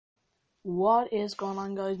What is going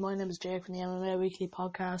on, guys? My name is Jake from the MMA Weekly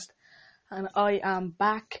podcast, and I am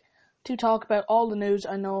back to talk about all the news.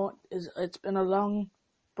 I know it's been a long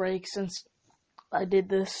break since I did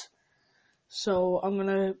this, so I'm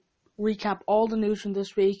going to recap all the news from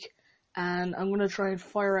this week, and I'm going to try and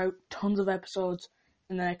fire out tons of episodes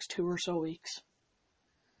in the next 2 or so weeks.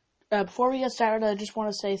 Before we get started, I just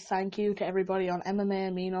want to say thank you to everybody on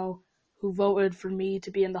MMA Amino who voted for me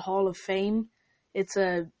to be in the Hall of Fame. It's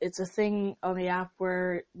a thing on the app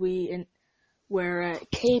where KPM,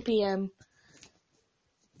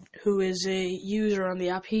 who is a user on the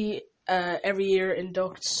app, he every year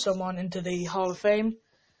inducts someone into the Hall of Fame,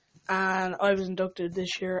 and I was inducted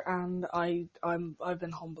this year, and I've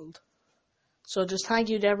been humbled. So just thank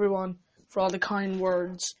you to everyone for all the kind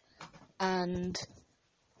words and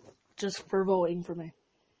just for voting for me.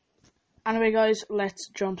 Anyway, guys, let's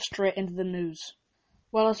jump straight into the news.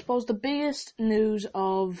 Well, I suppose the biggest news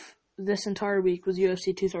of this entire week was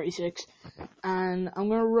UFC 236, and I'm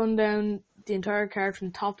going to run down the entire card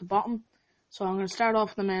from top to bottom. So I'm going to start off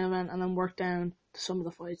with the main event and then work down to some of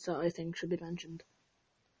the fights that I think should be mentioned.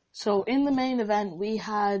 So in the main event, we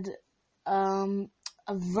had a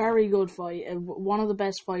very good fight, one of the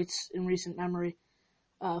best fights in recent memory,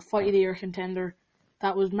 fight of the year contender.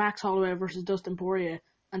 That was Max Holloway versus Dustin Poirier,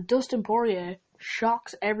 and Dustin Poirier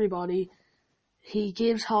shocks everybody. He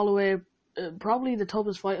gives Holloway probably the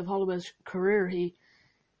toughest fight of Holloway's career.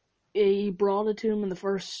 He brought it to him in the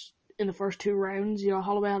first 2 rounds. You know,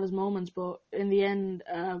 Holloway had his moments, but in the end,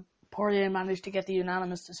 Poirier managed to get the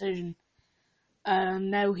unanimous decision. And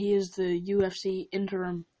now he is the UFC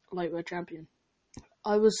interim lightweight champion.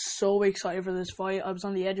 I was so excited for this fight. I was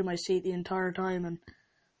on the edge of my seat the entire time, and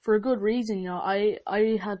for a good reason. You know,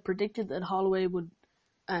 I had predicted that Holloway would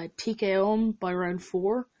TKO him by round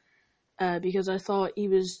 4. Because I thought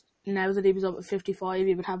now that he was up at 55,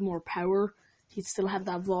 he would have more power. He'd still have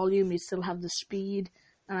that volume. He'd still have the speed.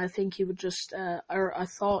 And I think he would I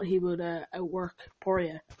thought he would outwork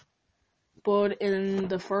Poirier. But in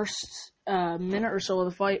the first minute or so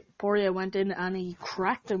of the fight, Poirier went in and he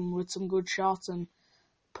cracked him with some good shots and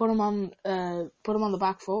put him on the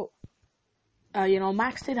back foot. You know,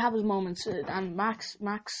 Max did have his moments, and Max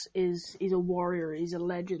he's a warrior. He's a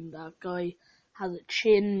legend. That guy has a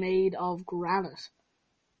chin made of granite.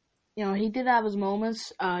 You know, he did have his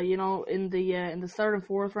moments. You know, in the third and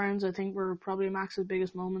fourth rounds, I think were probably Max's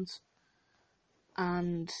biggest moments.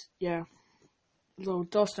 And yeah, so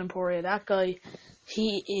Dustin Poirier, that guy,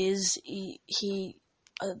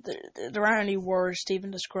 there aren't any words to even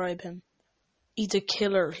describe him. He's a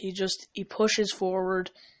killer. He pushes forward.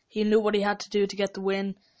 He knew what he had to do to get the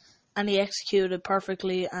win, and he executed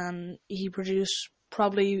perfectly. And he produced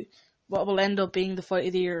probably what will end up being the fight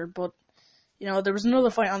of the year. But, you know, there was another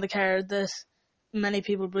fight on the card that many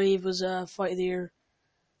people believe was a fight of the year.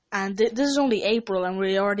 And this is only April, and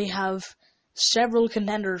we already have several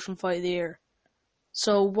contenders from fight of the year.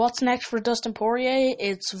 So what's next for Dustin Poirier?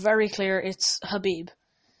 It's very clear. It's Khabib.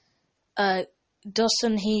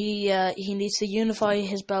 Dustin, he needs to unify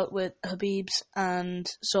his belt with Khabib's,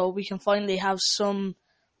 and so we can finally have some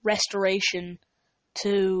restoration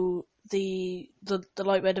to the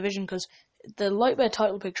lightweight division, because the lightweight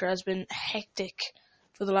title picture has been hectic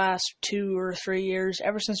for the last 2 or 3 years.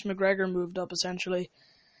 Ever since McGregor moved up, essentially,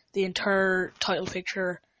 the entire title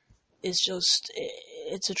picture is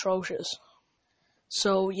it's atrocious.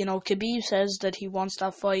 So, you know, Khabib says that he wants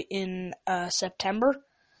that fight in September,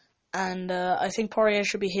 and I think Poirier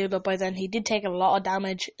should be healed up by then. He did take a lot of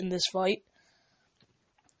damage in this fight,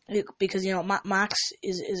 because, you know, Max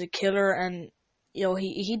is a killer, and you know,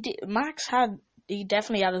 he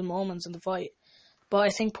definitely had his moments in the fight, but I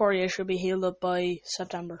think Poirier should be healed up by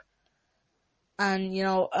September. And, you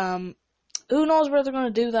know, who knows where they're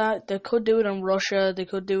going to do that? They could do it in Russia, they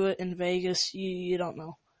could do it in Vegas, you don't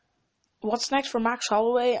know. What's next for Max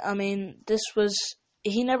Holloway? I mean,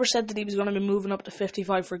 he never said that he was going to be moving up to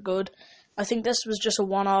 55 for good. I think this was just a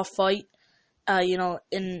one-off fight, you know,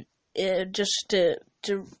 just to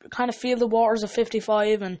kind of feel the waters of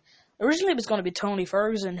 55, and originally it was going to be Tony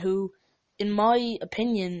Ferguson, who, in my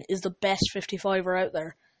opinion, is the best 55er out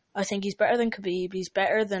there. I think he's better than Khabib. He's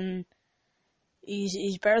better than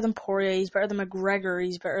Poirier. He's better than McGregor.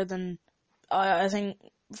 He's better than. I think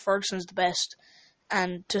Ferguson's the best.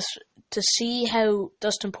 And to see how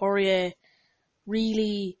Dustin Poirier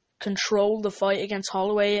really controlled the fight against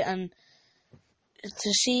Holloway, and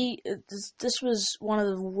to see this was one of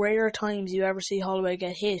the rare times you ever see Holloway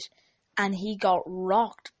get hit, and he got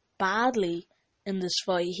rocked badly in this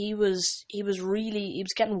fight. He was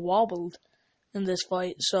getting wobbled in this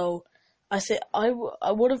fight. So I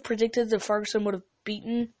would have predicted that Ferguson would have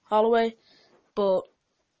beaten Holloway, but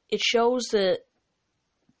it shows that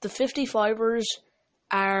the 55ers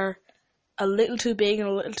are a little too big and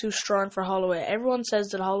a little too strong for Holloway. Everyone says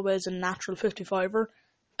that Holloway is a natural 55er.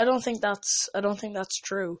 I don't think that's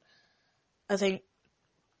true. I think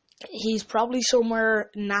he's probably somewhere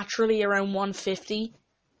naturally around 150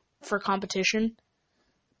 for competition,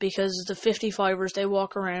 because the 55ers, they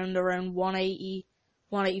walk around 180,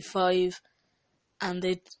 185, and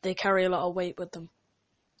they carry a lot of weight with them.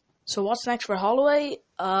 So what's next for Holloway?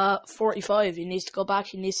 45. He needs to go back.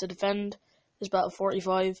 He needs to defend his belt at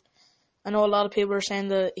 45. I know a lot of people are saying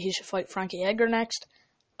that he should fight Frankie Edgar next.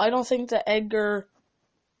 I don't think that Edgar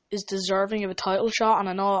is deserving of a title shot, and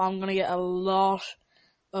I know I'm going to get a lot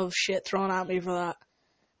of shit thrown at me for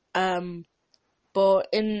that. But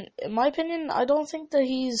in my opinion, I don't think that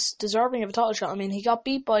he's deserving of a title shot. I mean, he got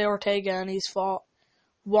beat by Ortega, and he's fought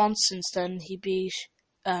once since then. He beat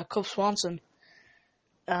Cub Swanson.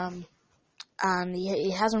 And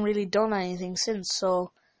he hasn't really done anything since.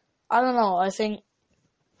 So, I don't know. I think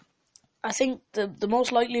the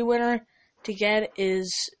most likely winner to get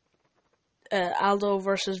is Aldo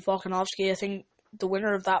versus Volkanovski. I think the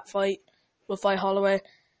winner of that fight will fight Holloway.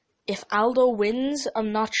 If Aldo wins,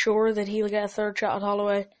 I'm not sure that he'll get a third shot at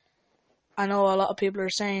Holloway. I know a lot of people are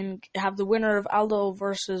saying have the winner of Aldo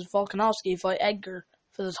versus Volkanovski fight Edgar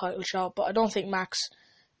for the title shot, but I don't think Max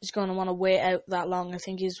is going to want to wait out that long. I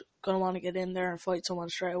think he's going to want to get in there and fight someone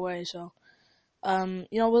straight away. So,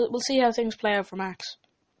 we'll see how things play out for Max.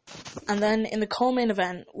 And then in the co-main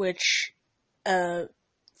event, which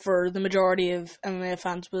for the majority of MMA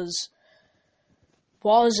fans was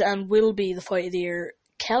and will be the fight of the year,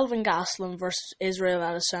 Kelvin Gastelum versus Israel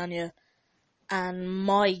Adesanya. And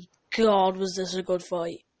my God, was this a good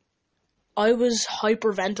fight. I was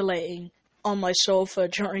hyperventilating on my sofa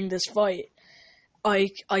during this fight.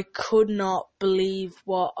 I could not believe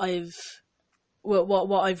what I've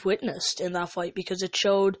witnessed in that fight, because it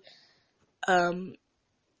showed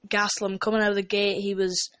Gastelum coming out of the gate. He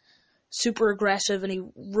was super aggressive and he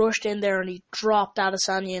rushed in there and he dropped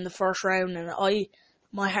Adesanya in the first round, and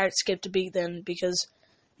my heart skipped a beat then, because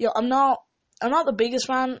I'm not the biggest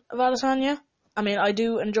fan of Adesanya. I mean, I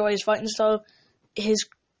do enjoy his fighting style. His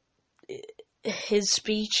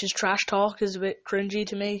speech, his trash talk is a bit cringy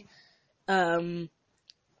to me. But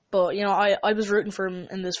I was rooting for him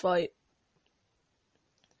in this fight.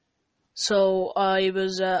 So I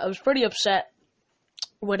was pretty upset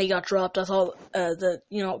when he got dropped. I thought that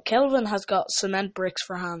Kelvin has got cement bricks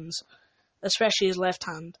for hands, especially his left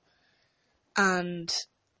hand, and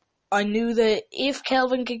I knew that if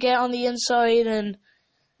Kelvin could get on the inside and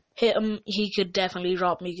hit him, he could definitely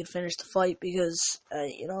drop him. He could finish the fight, because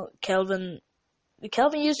Kelvin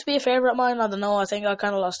used to be a favorite of mine. I don't know. I think I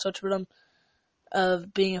kind of lost touch with him,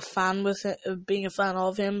 of being a fan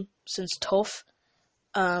of him since Tough.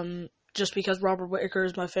 Just because Robert Whittaker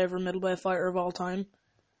is my favorite middleweight fighter of all time.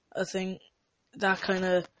 I think that kind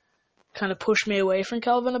of pushed me away from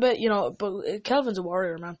Kelvin a bit, but Kelvin's a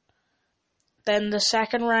warrior, man. Then the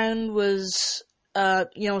second round was,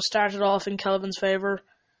 started off in Kelvin's favor.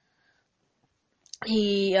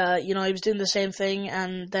 He was doing the same thing,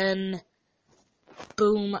 and then,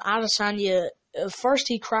 boom, Adesanya, first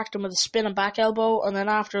he cracked him with a spinning back elbow, and then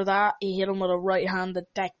after that, he hit him with a right hand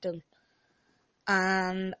that decked him.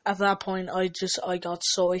 And at that point, I got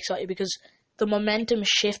so excited, because the momentum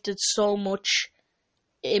shifted so much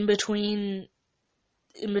in between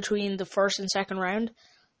the first and second round,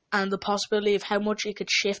 and the possibility of how much it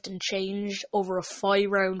could shift and change over a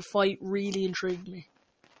 5-round fight really intrigued me.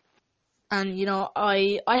 And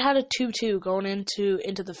I had a 2-2 going into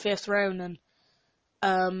the fifth round,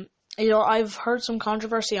 and I've heard some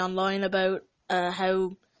controversy online about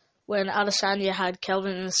how when Adesanya had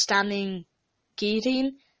Kelvin in a standing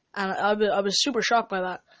guillotine, and I was super shocked by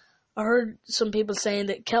that. I heard some people saying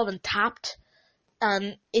that Kelvin tapped,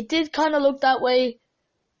 and it did kind of look that way.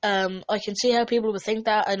 I can see how people would think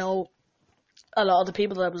that. I know a lot of the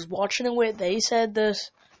people that I was watching it with, they said that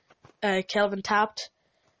Kelvin tapped,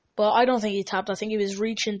 but I don't think he tapped. I think he was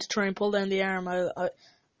reaching to try and pull down the arm. I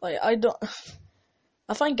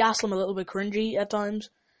find Gastelum a little bit cringy at times,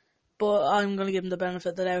 but I'm going to give him the benefit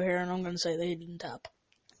of the doubt here, and I'm going to say that he didn't tap.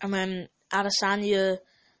 And then Adesanya,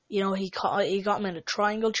 he got him in a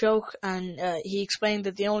triangle choke, and he explained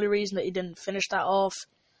that the only reason that he didn't finish that off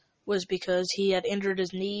was because he had injured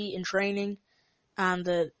his knee in training, and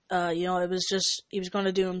that it was just he was going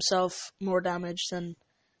to do himself more damage than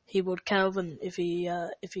he would Kelvin if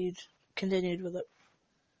he'd continued with it.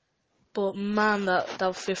 But man,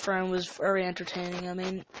 that fifth round was very entertaining. I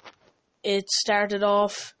mean, it started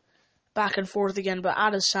off back and forth again, but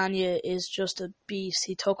Adesanya is just a beast.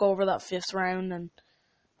 He took over that 5th round and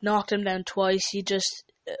knocked him down twice.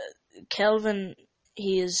 Kelvin,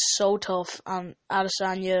 he is so tough, and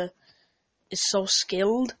Adesanya is so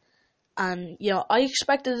skilled. And, I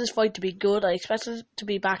expected this fight to be good. I expected it to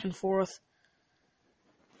be back and forth,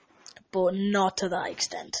 but not to that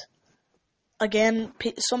extent. Again,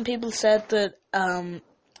 some people said that the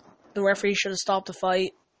referee should have stopped the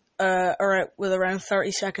fight with around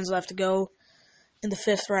 30 seconds left to go in the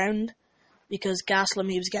 5th round, because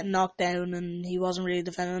Gastelum, he was getting knocked down and he wasn't really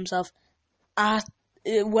defending himself.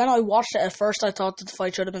 When I watched it at first, I thought that the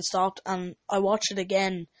fight should have been stopped, and I watched it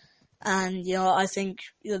again, and I think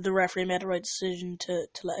the referee made the right decision to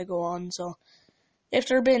let it go on. So if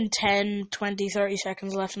there had been 10, 20, 30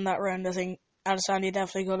 seconds left in that round, I think Adesanya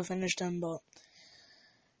definitely could have finished him. But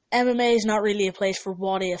MMA is not really a place for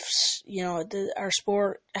what ifs. Our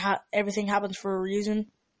sport, everything happens for a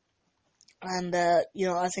reason. And,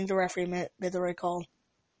 I think the referee made the right call.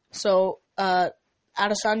 So,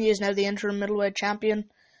 Adesanya is now the interim middleweight champion.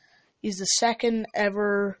 He's the 2nd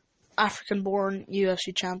ever African-born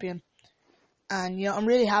UFC champion. And, I'm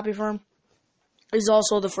really happy for him. He's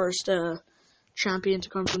also the first champion to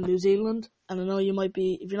come from New Zealand. And I know you might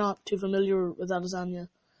be, if you're not too familiar with Adesanya,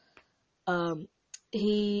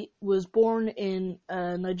 he was born in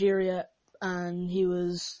Nigeria, and he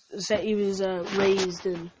was raised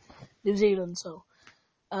in New Zealand. So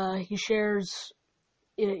he shares,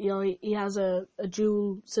 he has a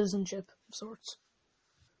dual citizenship of sorts.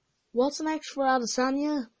 What's next for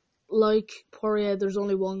Adesanya? Like Poirier, there's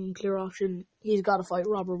only one clear option. He's got to fight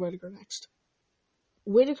Robert Whittaker next.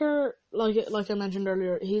 Whittaker, like I mentioned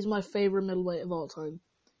earlier, he's my favourite middleweight of all time.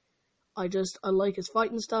 I like his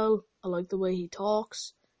fighting style. I like the way he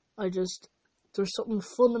talks. There's something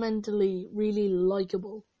fundamentally really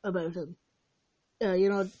likable about him.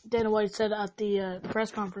 Dana White said at the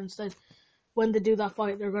press conference that when they do that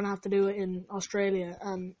fight, they're going to have to do it in Australia.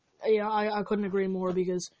 And, I couldn't agree more,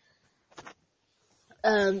 because,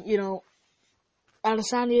 Adesanya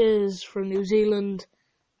is from New Zealand,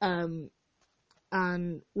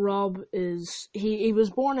 and Rob he was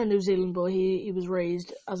born in New Zealand, but he was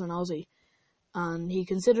raised as an Aussie, and he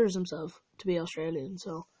considers himself to be Australian.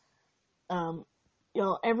 So,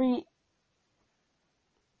 every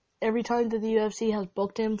time that the UFC has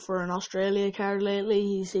booked him for an Australia card lately,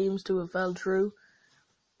 he seems to have fell through.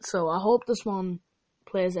 So I hope this one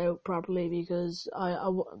plays out properly, because I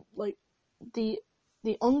like the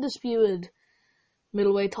undisputed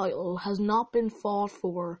middleweight title has not been fought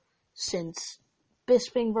for since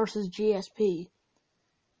Bisping versus GSP,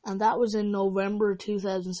 and that was in November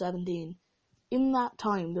 2017. In that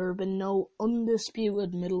time, there have been no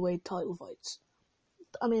undisputed middleweight title fights.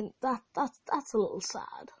 I mean, that's a little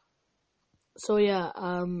sad. So yeah,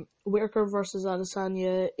 Whittaker versus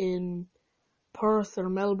Adesanya in Perth or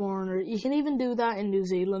Melbourne, or you can even do that in New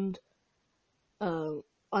Zealand.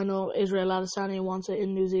 I know Israel Adesanya wants it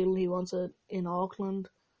in New Zealand. He wants it in Auckland,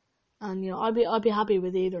 and I'd be happy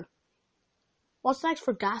with either. What's next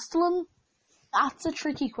for Gastelum? That's a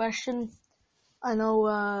tricky question. I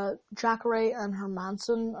know Jacare and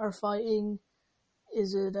Hermanson are fighting.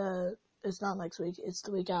 Is it? It's not next week. It's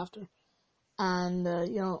the week after. And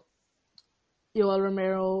Yoel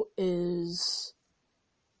Romero is.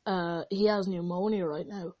 He has pneumonia right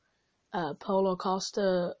now. Paulo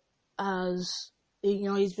Costa has.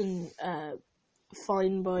 He's been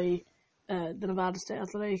fined by the Nevada State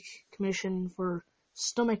Athletic Commission for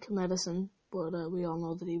stomach medicine, but we all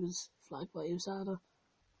know that he was flagged by USADA.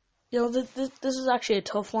 This is actually a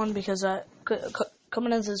tough one, because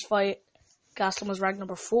coming into this fight, Gastelum was ranked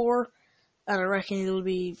number 4, and I reckon he'll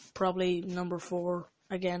be probably number 4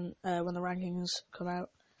 again when the rankings come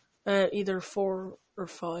out. Either 4 or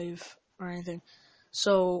 5 or anything.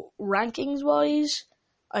 So, rankings-wise,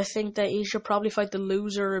 I think that he should probably fight the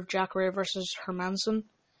loser of Jacare versus Hermanson.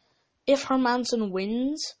 If Hermanson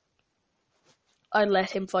wins, I'd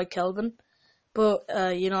let him fight Kelvin. But,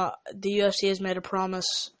 the UFC has made a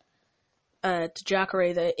promise to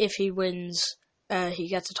Jacare that if he wins, he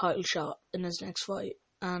gets a title shot in his next fight.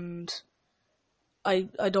 And I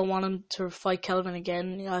don't want him to fight Kelvin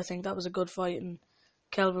again. I think that was a good fight, and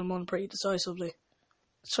Kelvin won pretty decisively.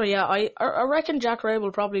 So yeah, I reckon Jacare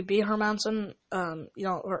will probably beat Hermanson.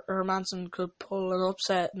 Hermanson could pull an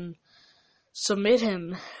upset and submit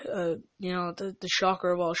him. The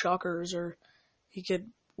shocker of all shockers, or he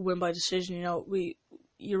could win by decision.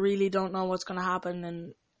 You really don't know what's going to happen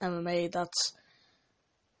in MMA. That's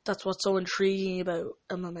what's so intriguing about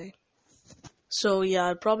MMA. So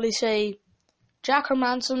yeah, I'd probably say Jack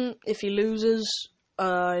Hermanson. If he loses,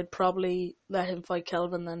 I'd probably let him fight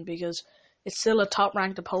Kelvin then, because it's still a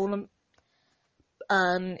top-ranked opponent,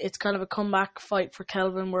 and it's kind of a comeback fight for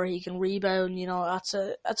Kelvin where he can rebound. That's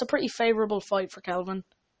a pretty favourable fight for Kelvin,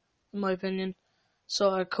 in my opinion.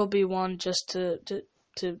 So it could be one just to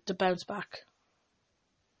bounce back.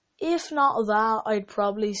 If not that, I'd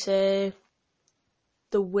probably say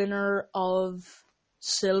the winner of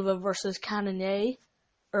Silva versus Cannonier,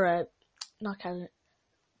 or not Cannonier,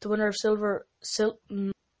 the winner of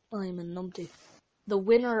I'm a numpty. The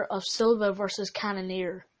winner of Silva versus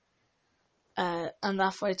Cannonier, and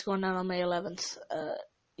that fight's going down on May 11th,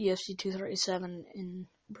 UFC 237 in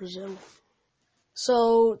Brazil.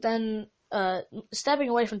 So then, stepping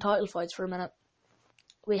away from title fights for a minute,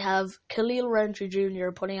 we have Khalil Rountree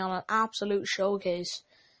Jr. putting on an absolute showcase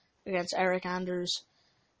against Eric Anders,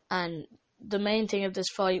 and the main thing of this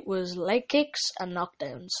fight was leg kicks and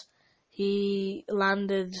knockdowns. He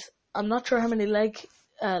landed, I'm not sure how many leg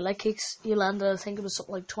kicks he landed. I think it was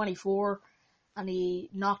something like 24, and he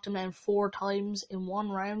knocked him down 4 times in one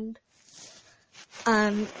round.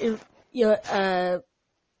 And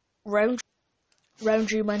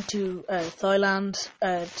Roundtree went to Thailand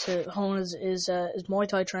to hone his Muay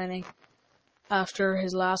Thai training after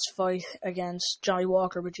his last fight against Johnny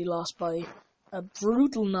Walker, which he lost by a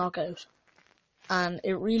brutal knockout. And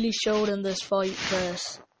it really showed in this fight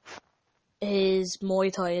that his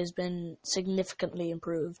Muay Thai has been significantly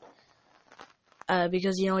improved.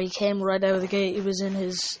 Because he came right out of the gate. He was in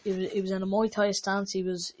a Muay Thai stance. He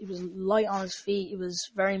was light on his feet. He was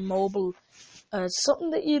very mobile.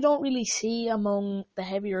 Something that you don't really see among the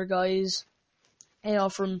heavier guys.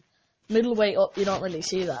 From middleweight up, you don't really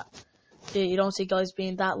see that. You don't see guys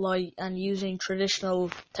being that light and using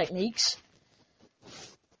traditional techniques.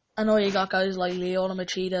 I know you got guys like Lyoto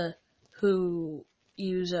Machida who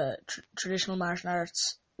use traditional martial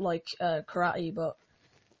arts like karate, but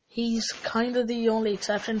he's kind of the only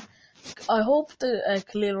exception. I hope that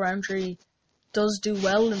Khalil Rountree does do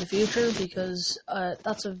well in the future, because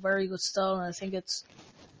that's a very good style, and I think it's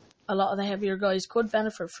a lot of the heavier guys could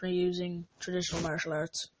benefit from using traditional martial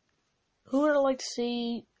arts. Who would I like to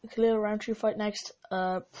see Khalil Rountree fight next?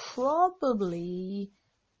 Probably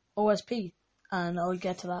OSP, and I'll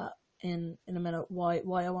get to that in a minute, why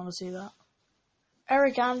I want to see that.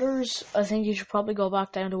 Eric Anders, I think he should probably go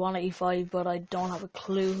back down to 185, but I don't have a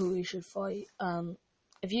clue who he should fight.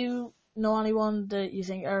 If you know anyone that you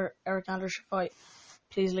think Eric Anders should fight,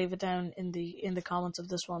 please leave it down in the comments of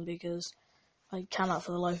this one, because I cannot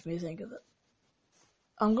for the life of me think of it.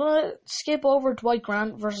 I'm gonna skip over Dwight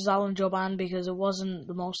Grant versus Alan Jouban because it wasn't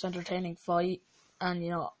the most entertaining fight, and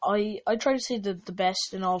I try to see the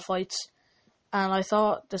best in all fights, and I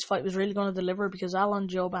thought this fight was really going to deliver because Alan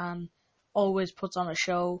Jouban always puts on a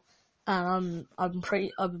show, and I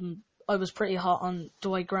was pretty hot on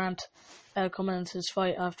Dwight Grant coming into this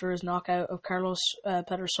fight after his knockout of Carlos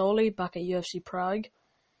Pedersoli back at UFC Prague.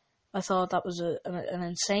 I thought that was an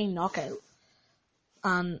insane knockout,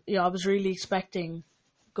 and I was really expecting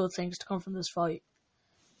good things to come from this fight,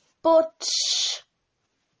 but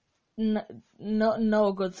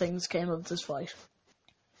no good things came of this fight.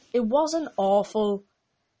 It wasn't awful.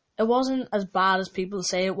 It wasn't as bad as people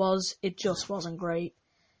say it was. It just wasn't great.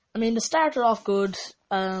 I mean, it started off good.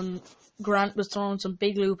 Grant was throwing some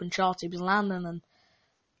big looping shots he was landing, and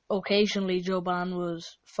occasionally Jouban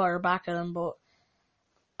was fire back at him, but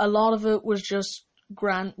a lot of it was just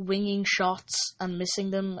Grant winging shots and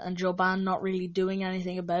missing them, and Jouban not really doing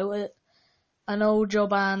anything about it. I know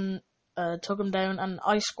Jouban took him down, and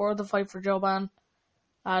I scored the fight for Jouban.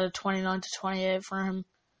 I had a 29-28 for him.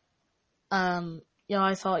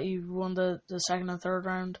 I thought he won the second and third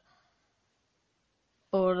round.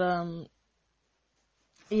 But,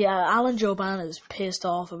 Alan Jouban is pissed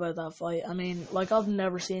off about that fight. I mean, I've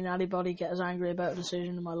never seen anybody get as angry about a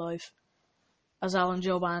decision in my life as Alan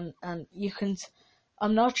Jouban. And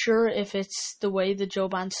I'm not sure if it's the way that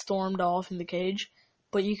Jouban stormed off in the cage,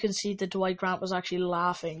 but you can see that Dwight Grant was actually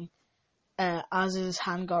laughing as his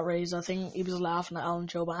hand got raised. I think he was laughing at Alan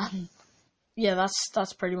Jouban. Yeah,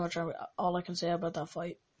 that's pretty much all I can say about that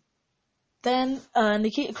fight. Then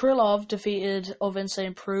Nikita Krylov defeated Ovin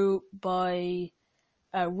St. Preux by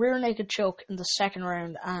a rear naked choke in the second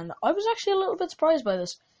round, and I was actually a little bit surprised by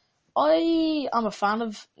this. I am a fan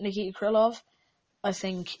of Nikita Krylov. I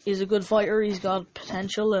think he's a good fighter. He's got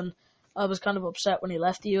potential, and I was kind of upset when he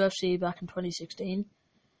left the UFC back in 2016.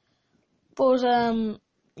 But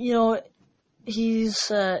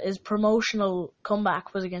his promotional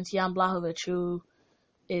comeback was against Jan Blachowicz, who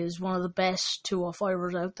is one of the best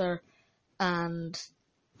 205ers out there, and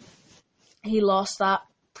he lost that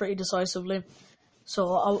pretty decisively.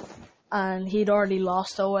 So and he'd already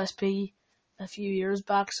lost OSP a few years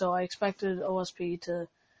back, so I expected OSP to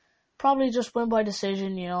probably just win by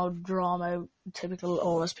decision, draw him out, typical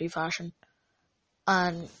OSP fashion.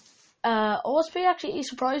 And OSP actually, he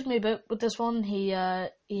surprised me a bit with this one. He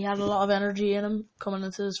had a lot of energy in him coming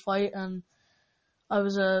into this fight, and I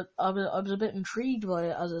was a bit intrigued by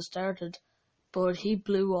it as it started, but he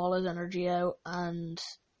blew all his energy out, and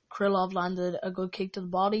Krylov landed a good kick to the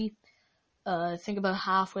body. I think about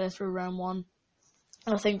halfway through round 1.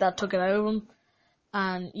 I think that took it out of him,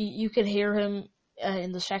 and you could hear him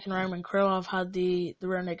in the second round when Krylov had the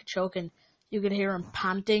rear naked choke in. You could hear him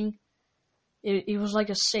panting. He was like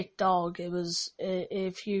a sick dog. It was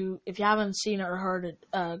if you haven't seen it or heard it,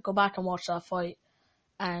 go back and watch that fight.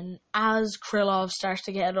 And as Krylov starts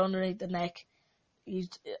to get it underneath the neck,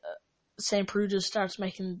 St. Preux just starts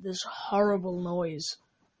making this horrible noise.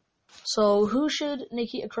 So who should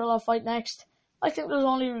Nikita Krylov fight next? I think there's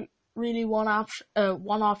only really one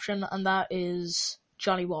option, and that is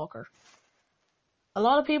Johnny Walker. A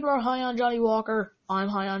lot of people are high on Johnny Walker. I'm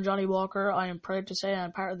high on Johnny Walker. I am proud to say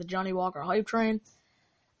I'm part of the Johnny Walker hype train.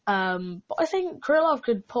 But I think Krylov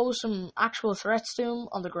could pose some actual threats to him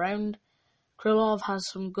on the ground. Krylov has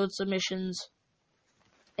some good submissions.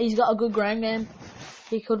 He's got a good ground game.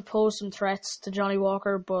 He could pose some threats to Johnny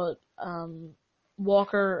Walker, but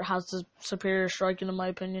Walker has the superior striking, in my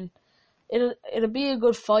opinion. It'll be a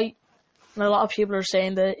good fight, and a lot of people are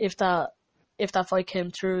saying that if that fight came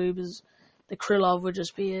through, the Krylov would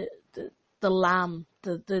just be the lamb,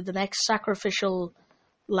 the next sacrificial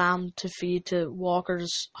lamb to feed to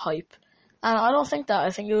Walker's hype. And I don't think that.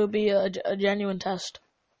 I think it would be a genuine test.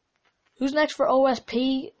 Who's next for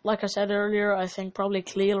OSP? Like I said earlier, I think probably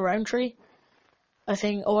Khalil Roundtree. I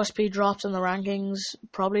think OSP drops in the rankings,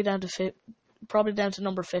 probably down to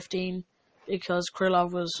number 15, because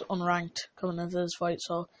Krylov was unranked coming into this fight.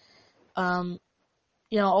 So,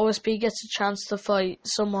 OSP gets a chance to fight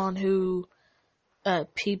someone who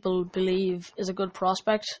people believe is a good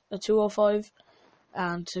prospect at 205,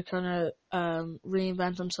 and to kind of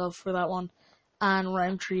reinvent himself for that one. And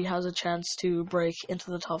Roundtree has a chance to break into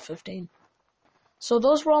the top 15. So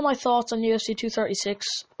those were all my thoughts on UFC 236.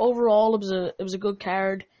 Overall, it was a good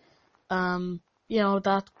card.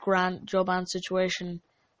 That Grant Jouban situation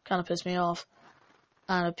kind of pissed me off,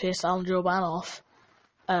 and it pissed Alan Jouban off.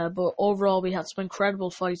 But overall, we had some incredible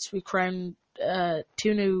fights. We crowned 2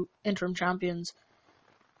 new interim champions,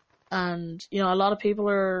 and a lot of people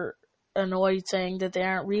are annoyed saying that they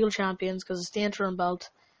aren't real champions because it's the interim belt.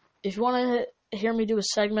 If you want to hear me do a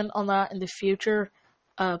segment on that in the future,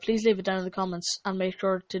 please leave it down in the comments, and make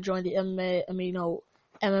sure to join the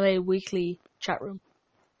MMA Weekly chat room.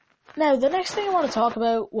 Now, the next thing I want to talk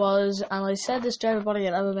about was, and I said this to everybody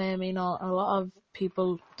at MMA Amino, and a lot of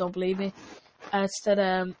people don't believe me, it's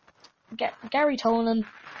that Gary Tonin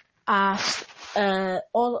asked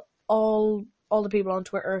all the people on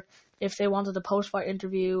Twitter if they wanted a post-fight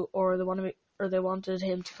interview or they wanted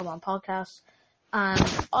him to come on podcast. And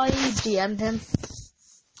I DM'd him,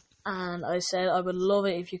 and I said I would love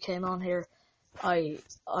it if you came on here. I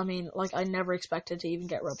never expected to even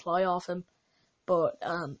get a reply off him, but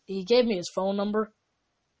he gave me his phone number,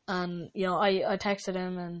 and I texted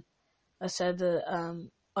him and I said that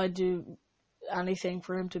I'd do anything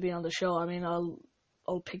for him to be on the show. I mean, I'll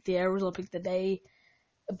pick the hours, I'll pick the day,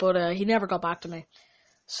 but he never got back to me.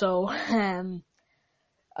 So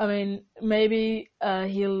maybe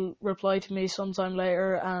he'll reply to me sometime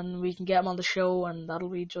later and we can get him on the show, and that'll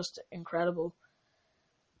be just incredible.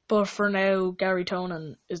 But for now, Gary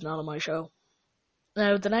Tonin is not on my show.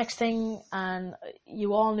 Now, the next thing, and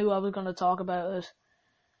you all knew I was going to talk about it,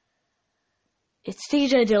 it's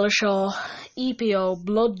TJ Dillashaw, EPO,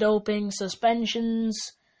 blood doping,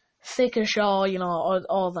 suspensions, thick as Shaw,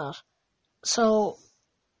 all that. So,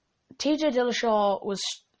 TJ Dillashaw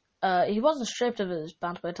he wasn't stripped of his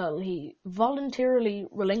bantamweight title. He voluntarily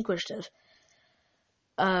relinquished it.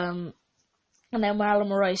 And now Marlon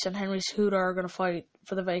Moraes and Henry Cejudo are going to fight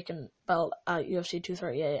for the vacant belt at UFC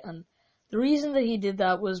 238. And the reason that he did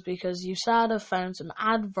that was because USADA found some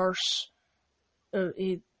adverse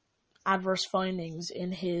findings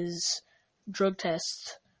in his drug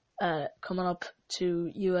test coming up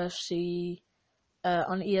to UFC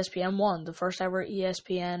on ESPN1, the first ever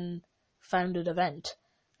ESPN founded event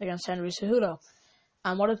against Henry Cejudo.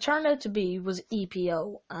 And what it turned out to be was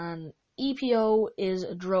EPO. And EPO is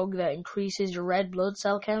a drug that increases your red blood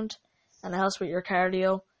cell count, and it helps with your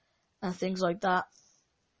cardio and things like that.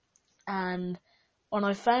 And when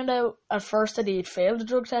I found out at first that he had failed the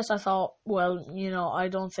drug test, I thought, well, I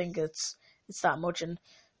don't think it's that much. And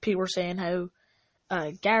people were saying how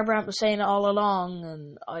Garbrandt was saying it all along,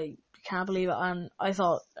 and I can't believe it. And I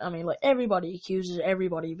thought, like, everybody accuses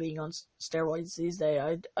everybody of being on steroids these days.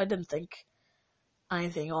 I didn't think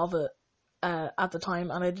anything of it at the time,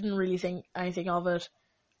 and I didn't really think anything of it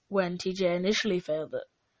when TJ initially failed it,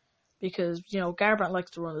 because, Garbrandt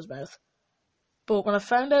likes to run his mouth. But when I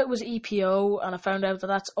found out it was EPO, and I found out that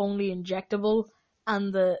that's only injectable,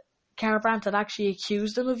 and the Garbrandt had actually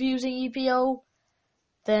accused him of using EPO,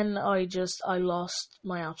 then I lost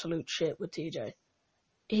my absolute shit with TJ.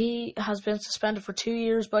 He has been suspended for 2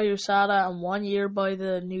 years by USADA and 1 year by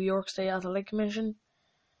the New York State Athletic Commission.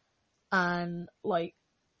 And, like,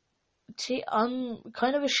 I'm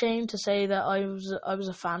kind of ashamed to say that I was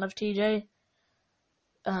a fan of TJ.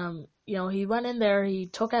 He went in there, he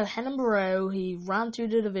took out Renan Barão, he ran through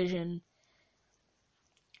the division.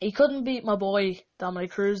 He couldn't beat my boy,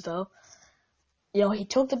 Dominic Cruz, though. He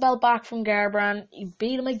took the belt back from Garbrandt, he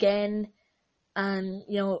beat him again, and,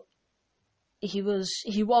 he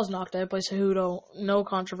was knocked out by Cejudo, no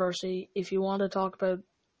controversy. If you want to talk about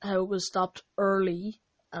how it was stopped early,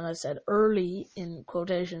 and I said early in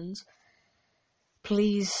quotations,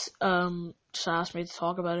 please just ask me to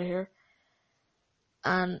talk about it here.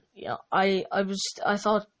 And I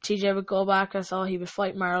thought TJ would go back. I thought he would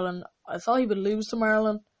fight Marlon. I thought he would lose to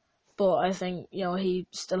Marlon, but I think he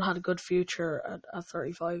still had a good future at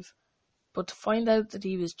 35. But to find out that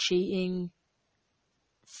he was cheating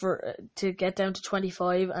to get down to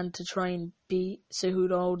 25 and to try and beat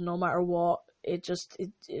Cejudo no matter what, it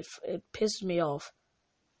pissed me off.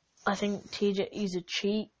 I think TJ, he's a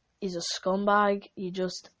cheat. He's a scumbag.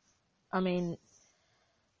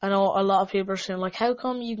 I know a lot of people are saying, like, how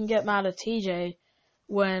come you can get mad at TJ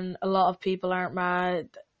when a lot of people aren't mad?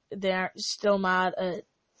 They're still mad at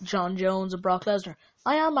Jon Jones and Brock Lesnar.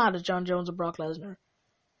 I am mad at Jon Jones and Brock Lesnar.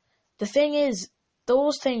 The thing is,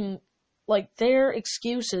 those things, like, their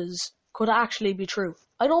excuses could actually be true.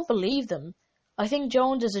 I don't believe them. I think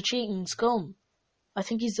Jones is a cheating scum. I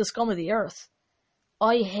think he's the scum of the earth.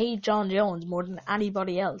 I hate Jon Jones more than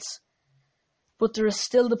anybody else. But there is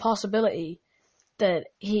still the possibility that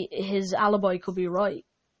his alibi could be right.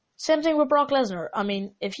 Same thing with Brock Lesnar.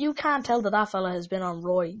 If you can't tell that fella has been on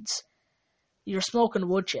roids, you're smoking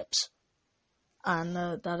wood chips. And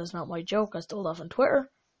that is not my joke. I stole that on Twitter.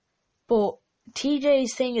 But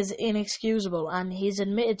TJ's thing is inexcusable, and he's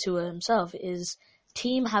admitted to it himself. His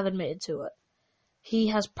team have admitted to it. He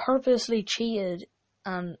has purposely cheated,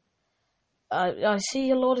 and I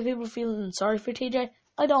see a lot of people feeling sorry for TJ.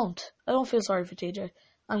 I don't feel sorry for TJ.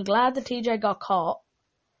 I'm glad that TJ got caught.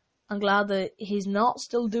 I'm glad that he's not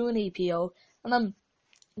still doing EPO, and I'm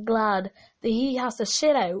glad that he has to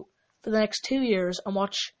sit out for the next 2 years and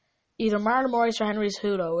watch either Marlon Moraes or Henry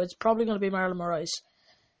Cejudo. It's probably going to be Marlon Moraes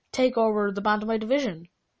take over the bantamweight division,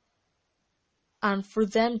 and for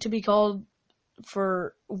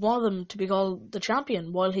one of them to be called the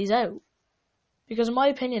champion while he's out. Because in my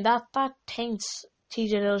opinion, that taints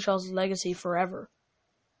TJ Dillashaw's legacy forever.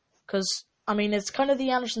 Because, it's kind of the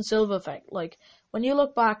Anderson Silva effect. Like, when you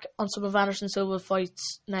look back on some of Anderson Silva's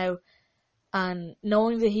fights now, and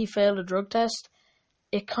knowing that he failed a drug test,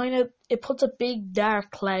 it puts a big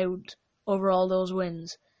dark cloud over all those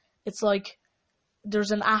wins. It's like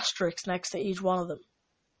there's an asterisk next to each one of them.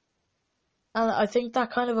 And I think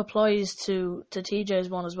that kind of applies to TJ's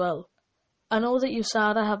one as well. I know that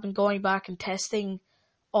USADA have been going back and testing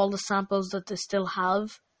all the samples that they still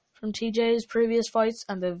have from TJ's previous fights,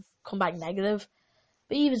 and they've come back negative.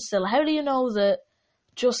 But even still, how do you know that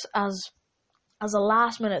just as a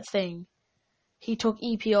last minute thing, he took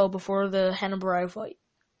EPO before the Renan Barão fight?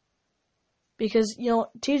 Because,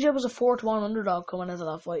 TJ was a 4-1 underdog coming into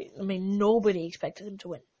that fight. Nobody expected him to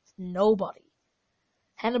win. Nobody.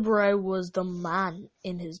 Renan Barão was the man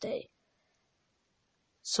in his day.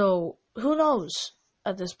 So, who knows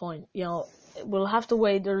at this point? We'll have to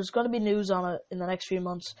wait. There's going to be news on it in the next few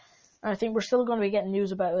months. And I think we're still going to be getting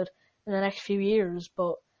news about it in the next few years.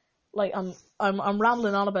 But, like, I'm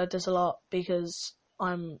rambling on about this a lot because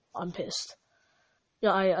I'm pissed.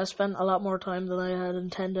 Yeah, I spent a lot more time than I had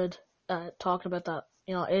intended talking about that.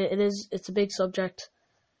 It's a big subject.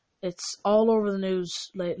 It's all over the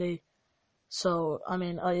news lately. So,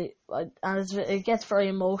 it gets very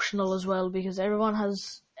emotional as well, because everyone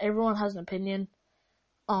has an opinion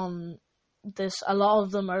on this. A lot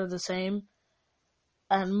of them are the same,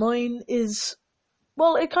 and mine is,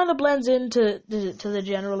 well, it kind of blends into the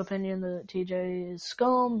general opinion that TJ is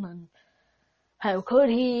scum and how could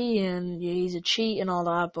he, and he's a cheat and all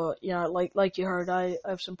that. But like you heard, I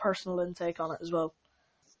have some personal intake on it as well.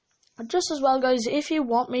 And just as well, guys, if you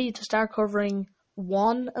want me to start covering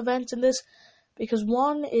one event in this, because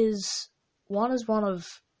one is one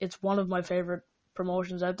of my favorite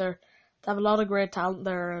promotions out there. They have a lot of great talent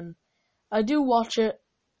there, and I do watch it.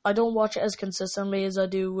 I don't watch it as consistently as I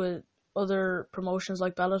do with other promotions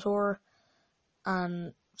like Bellator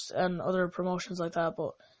and other promotions like that,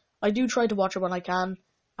 but I do try to watch it when I can.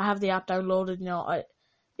 I have the app downloaded,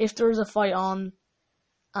 if there's a fight on,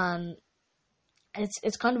 and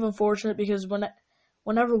it's kind of unfortunate because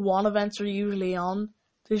whenever one events are usually on,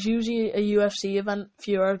 there's usually a UFC event a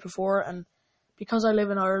few hours before, and because I live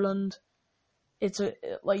in Ireland,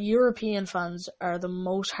 European fans are the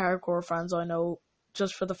most hardcore fans I know,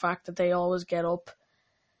 just for the fact that they always get up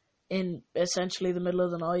in essentially the middle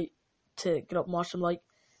of the night to get up and watch them. Like,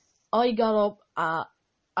 I got up I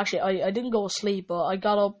didn't go to sleep, but I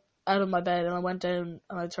got up out of my bed and I went down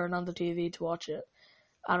and I turned on the TV to watch it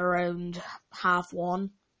at around 1:30.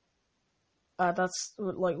 That's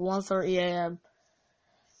like 1:30 a.m.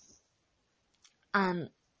 And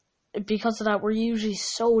because of that, we're usually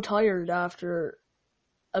so tired after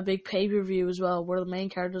a big pay-per-view as well, where the main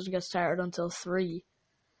card doesn't get started until 3.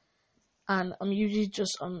 And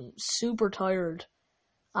I'm super tired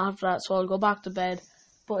after that, so I'll go back to bed.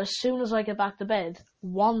 But as soon as I get back to bed,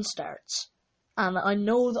 1 starts. And I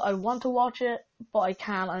know that I want to watch it, but I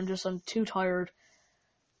can't. I'm too tired.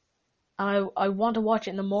 And I want to watch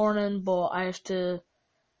it in the morning, but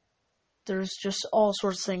there's just all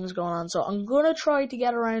sorts of things going on. So I'm going to try to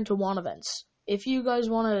get around to 1 events. If you guys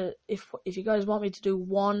if you guys want me to do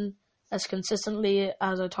 1 as consistently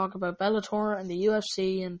as I talk about Bellator and the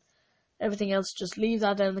UFC and everything else, just leave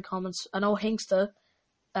that down in the comments. I know Hinksta,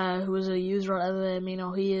 who is a user on MMA,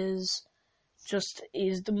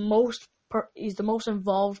 he's the most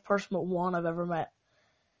involved person with 1 I've ever met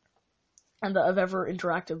and that I've ever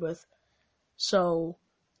interacted with. So,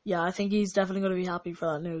 yeah, I think he's definitely going to be happy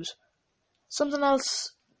for that news. Something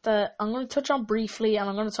else that I'm going to touch on briefly and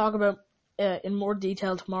I'm going to talk about in more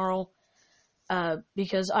detail tomorrow,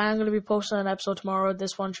 because I am going to be posting an episode tomorrow.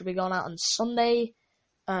 This one should be going out on Sunday,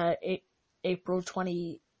 April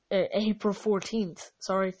 14th,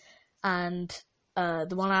 and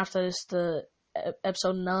the one after this, the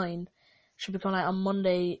episode 9, should be coming out on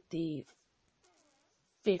Monday the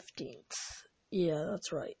 15th. Yeah,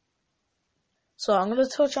 that's right. So I'm going to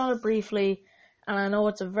touch on it briefly, and I know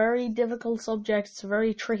it's a very difficult subject. It's a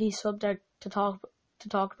very tricky subject to talk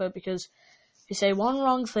about, because if you say one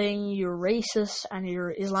wrong thing, you're racist and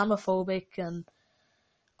you're Islamophobic and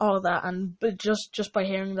all of that. But just by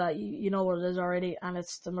hearing that, you know what it is already. And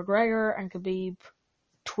it's the McGregor and Khabib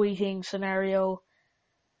tweeting scenario.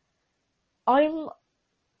 I'm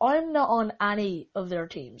not on any of their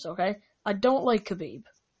teams, okay? I don't like Khabib.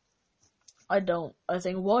 I don't. I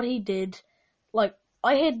think what he did,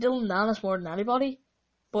 I hate Dylan Dennis more than anybody,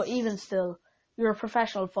 but even still, you're a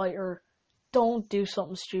professional fighter. Don't do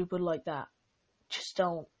something stupid like that. Just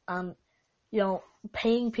don't. And,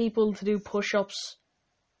 paying people to do push-ups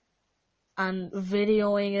and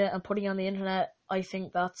videoing it and putting it on the internet, I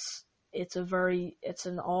think it's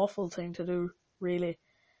an awful thing to do, really.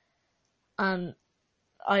 And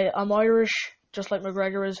I'm Irish, just like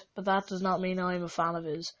McGregor is, but that does not mean I'm a fan of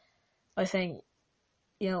his. I think,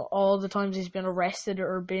 all the times he's been arrested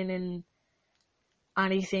or been in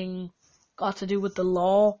anything got to do with the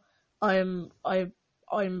law, I'm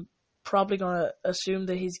probably gonna assume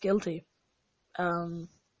that he's guilty.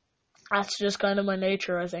 That's just kind of my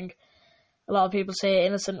nature. I think a lot of people say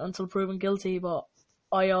innocent until proven guilty, but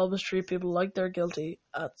I always treat people like they're guilty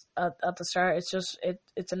at the start.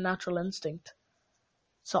 It's a natural instinct.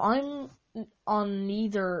 So I'm on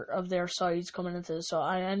neither of their sides coming into this. So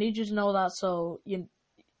I need you to know that, so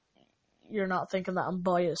you're not thinking that I'm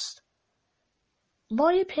biased.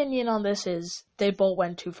 My opinion on this is they both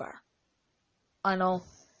went too far. I know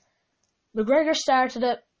McGregor started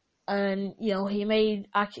it, and he made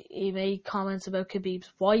comments about Khabib's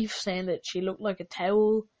wife, saying that she looked like a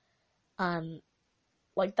towel, and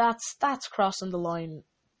that's crossing the line.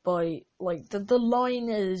 By the line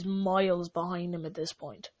is miles behind him at this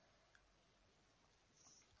point.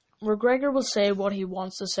 McGregor will say what he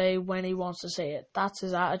wants to say when he wants to say it. That's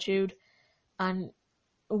his attitude, and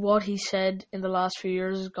what he said in the last few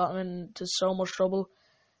years has gotten him into so much trouble.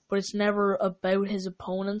 But it's never about his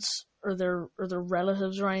opponents or their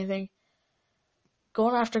relatives or anything.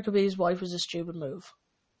 Going after Khabib's wife was a stupid move.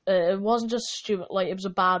 It wasn't just stupid, it was a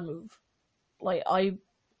bad move.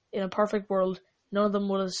 In a perfect world, none of them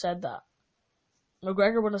would have said that.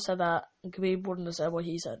 McGregor wouldn't have said that, and Khabib wouldn't have said what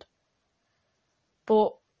he said.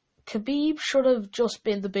 But Khabib should have just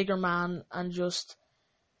been the bigger man and just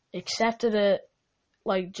accepted it,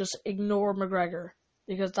 just ignored McGregor,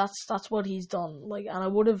 because that's what he's done. And I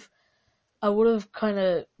would have kind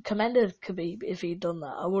of commended Khabib if he'd done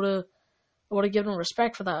that. I would have I would have given him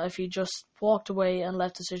respect for that if he just walked away and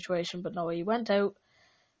left the situation. But no, he went out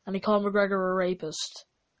and he called McGregor a rapist.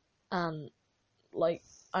 And, like,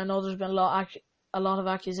 I know there's been a lot of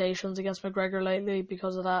accusations against McGregor lately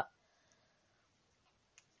because of that.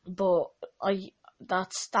 But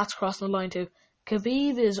that's crossing the line too.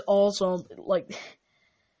 Khabib is also, like,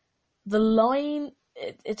 the line,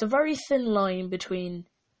 it's a very thin line between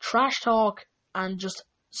trash talk and just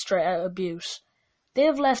straight out abuse.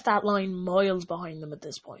 They've left that line miles behind them at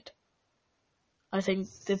this point. I think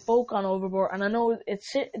they've both gone overboard, and I know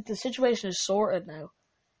the situation is sorted now.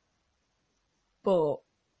 But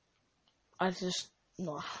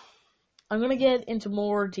no. I'm going to get into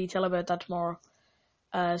more detail about that tomorrow.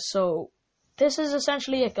 So this is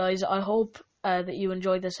essentially it, guys. I hope that you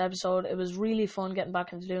enjoyed this episode. It was really fun getting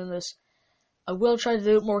back into doing this. I will try to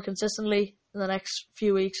do it more consistently in the next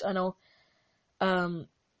few weeks. I know a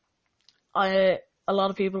lot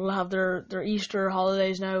of people have their Easter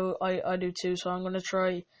holidays now. I do too, so I'm going to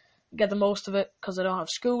try get the most of it because I don't have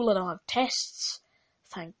school, I don't have tests.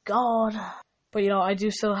 Thank God. But, I do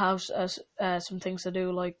still have some things to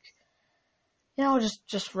do, like,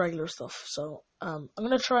 just regular stuff. So, I'm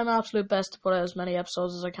going to try my absolute best to put out as many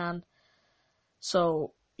episodes as I can.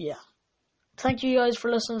 So, yeah. Thank you guys for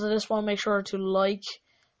listening to this one. Make sure to like.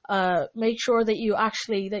 Make sure that you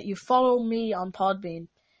follow me on Podbean.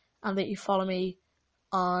 And that you follow me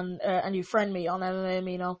on, and you friend me on MMA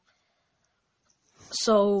Amino.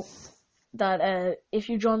 So, that if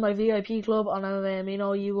you join my VIP club on MMA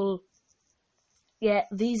Amino, you will get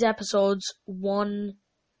these episodes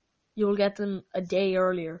you will get them a day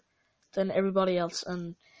earlier than everybody else,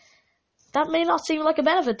 and that may not seem like a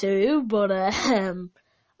benefit to you, but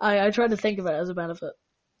I try to think of it as a benefit.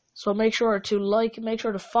 So make sure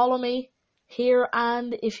to follow me here,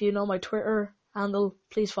 and if you know my Twitter handle,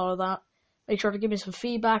 please follow that. Make sure to give me some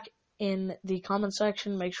feedback in the comment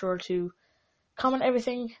section. Make sure to comment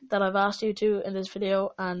everything that I've asked you to in this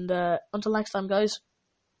video, and until next time, guys,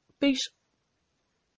 peace.